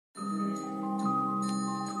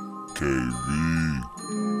KV,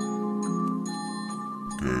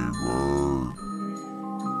 Kvert,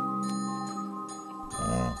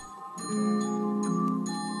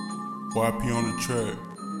 YP on the track.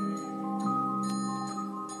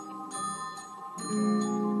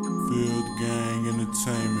 Field Gang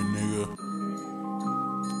Entertainment, nigga.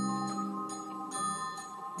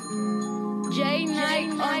 J Night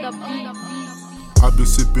on the beat. I've been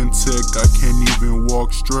sipping tech, I can't even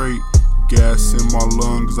walk straight. Gas in my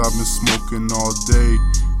lungs, I've been smoking all day.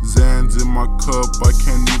 Zans in my cup, I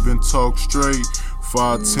can't even talk straight.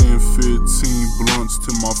 5, 10, 15 blunts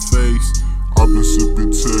to my face. I've been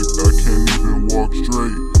sipping tech, I can't even walk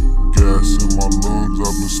straight. Gas in my lungs,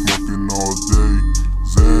 I've been smoking all day.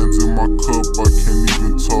 Zans in my cup, I can't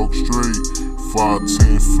even talk straight. 5,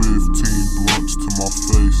 10, 15 blunts to my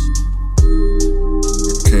face.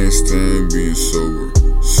 can't stand being sober.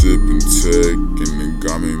 Sipping tech and it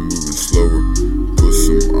got me moving slower. Put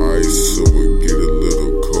some ice so it get a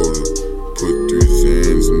little colder. Put 3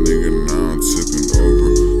 Zans, nigga, now I'm tipping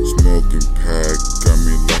over. Smoking pack, got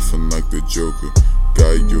me laughing like the Joker.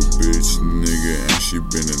 Got your bitch, nigga, and she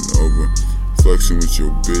bending over. Flexing with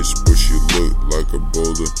your bitch, but she look like a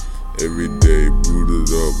boulder. Every day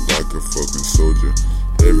booted up like a fucking soldier.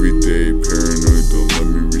 Every day paranoid, don't let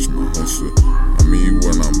me reach my hustle. I mean,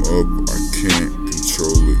 when I'm up, I can't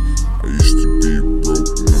control it. I used to be broke,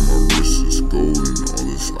 now my wrist is golden. All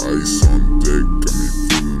this ice on deck got me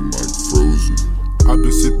feeling like frozen. I've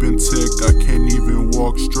been sipping tech, I can't even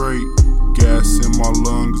walk straight. Gas in my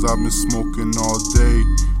lungs, I've been smoking all day.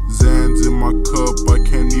 Zans in my cup, I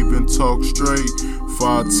can't even talk straight.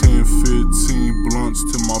 5, 10, 15 blunts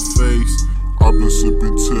to my face. I've been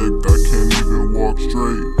sipping tech, I can't even walk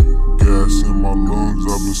straight. Gas in my lungs,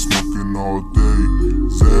 I've been smoking all day.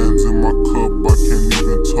 Zans in my cup, I can't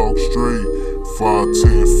even talk straight. 5,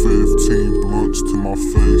 10, 15 blunts to my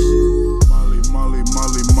face.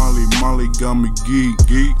 Molly got me geek.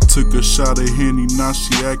 Took a shot of Henny, now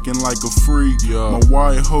she acting like a freak. My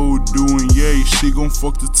white hoe doing yay, she gon'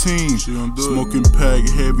 fuck the team. Smoking pack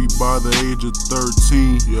heavy by the age of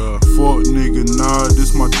 13. Fuck nigga, nah,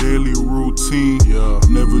 this my daily routine.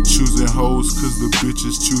 Never choosing hoes cause the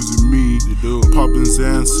bitches choosing me. Poppin'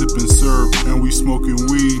 Zan, sippin' syrup, and we smoking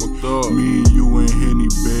weed. Me and you and Henny,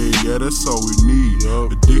 babe, yeah, that's all we need.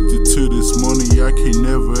 Addicted to this money, I can't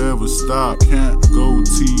never ever stop. Gold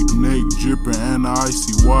teeth, neck drippin', and an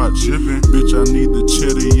icy watch. Bitch, I need the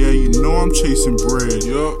cheddar, yeah, you know I'm chasing bread.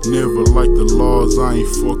 Never like the laws, I ain't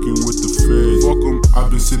fucking with the feds. Fuck 'em. I've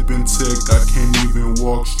been sipping tech, I can't even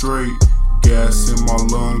walk straight. Gas in my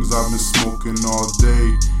lungs, I've been smoking all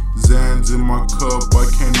day. Zans in my cup, I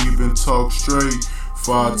can't even talk straight.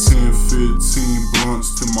 5, 10, 15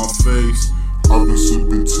 blunts to my face. I've been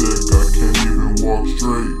sipping tech, I can't even walk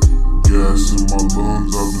straight. Gas in my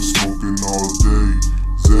lungs, I've been smoking all day.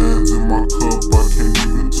 Zans in my cup, I can't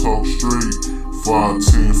even talk straight. 5,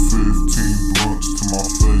 10, 15 blunts to my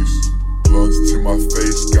face. Blunts to my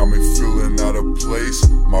face, got me feeling out of place.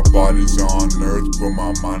 My body's on earth, but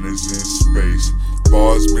my mind is in space.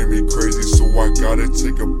 Bars made me crazy, so I gotta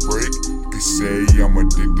take a break. They say I'm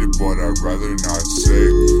addicted, but I'd rather not say.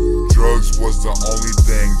 Drugs was the only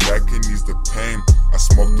thing that can ease the pain. I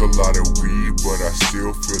smoked a lot of weed, but I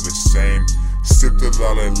still feel the same. Sipped a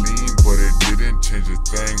lot of lean, but it didn't change a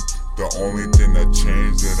thing. The only thing that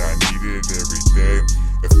changed that I needed every day.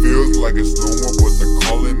 It feels like it's normal, but they're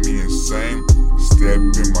calling me insane. Step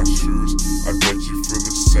in my shoes, I bet you feel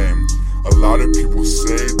the same. A lot of people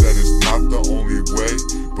say that it's not the only way,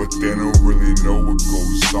 but they don't really know what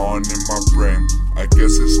goes on in my brain. I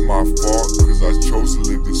guess it's my fault, cause I chose to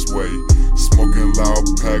live this way. Smoking loud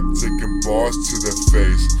pack, taking bars to the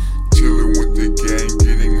face. Chilling with the gang,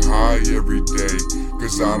 getting high every day.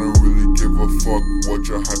 Cause I don't really give a fuck what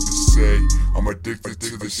you have to say. I'm addicted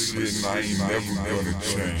to the shit and I ain't never gonna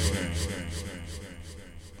change.